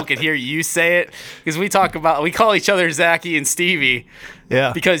so people can hear you say it? Because we call each other Zachy and Stevie.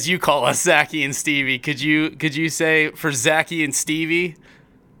 Yeah. Because you call us Zachy and Stevie. Could you say for Zachy and Stevie,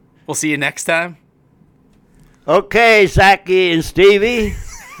 we'll see you next time? Okay, Zachy and Stevie.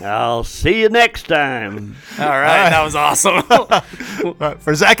 I'll see you next time. All right. That was awesome.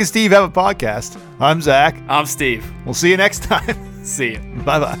 For Zach and Steve have a podcast. I'm Zach. I'm Steve. We'll see you next time. See you.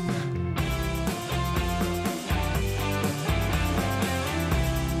 Bye-bye.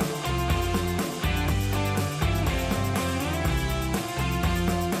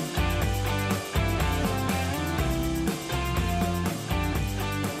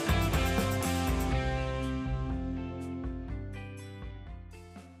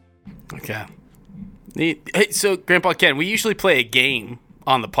 Okay. Hey, so Grandpa Ken, we usually play a game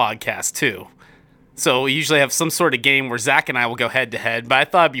on the podcast too. So we usually have some sort of game where Zach and I will go head to head. But I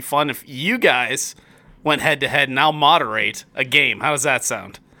thought it'd be fun if you guys went head to head, and I'll moderate a game. How does that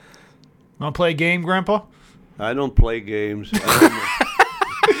sound? Want to play a game, Grandpa? I don't play games.